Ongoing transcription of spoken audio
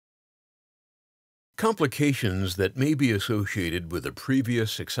Complications that may be associated with a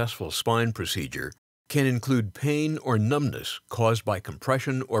previous successful spine procedure can include pain or numbness caused by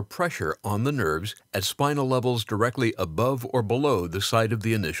compression or pressure on the nerves at spinal levels directly above or below the site of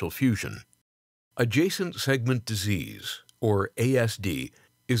the initial fusion. Adjacent segment disease, or ASD,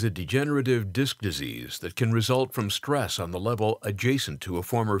 is a degenerative disc disease that can result from stress on the level adjacent to a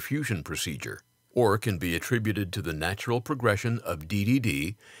former fusion procedure, or can be attributed to the natural progression of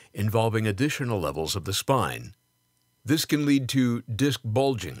DDD involving additional levels of the spine. This can lead to disc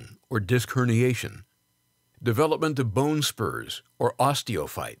bulging or disc herniation, development of bone spurs or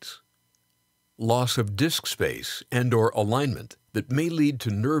osteophytes, loss of disc space and/or alignment that may lead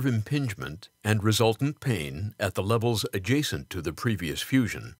to nerve impingement and resultant pain at the levels adjacent to the previous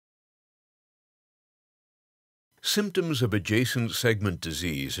fusion. Symptoms of adjacent segment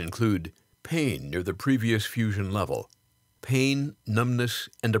disease include pain near the previous fusion level, pain, numbness,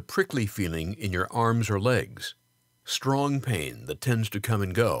 and a prickly feeling in your arms or legs, strong pain that tends to come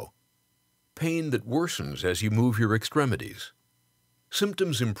and go, pain that worsens as you move your extremities.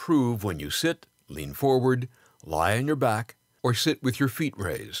 Symptoms improve when you sit, lean forward, lie on your back, or sit with your feet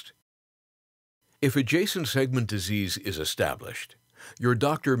raised. If adjacent segment disease is established, your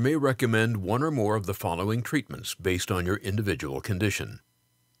doctor may recommend one or more of the following treatments based on your individual condition: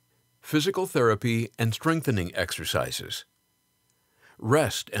 physical therapy and strengthening exercises,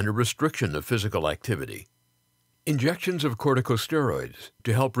 rest and a restriction of physical activity, injections of corticosteroids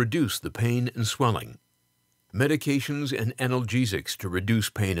to help reduce the pain and swelling, medications and analgesics to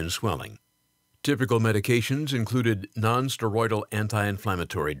reduce pain and swelling. Typical medications included non-steroidal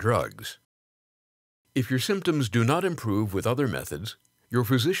anti-inflammatory drugs. If your symptoms do not improve with other methods, your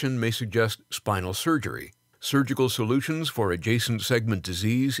physician may suggest spinal surgery. Surgical solutions for adjacent segment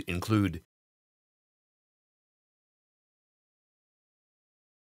disease include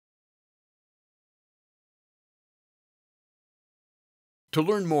To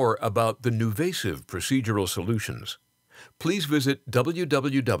learn more about the NuVasive procedural solutions, please visit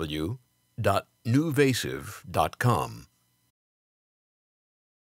www.nuvasive.com.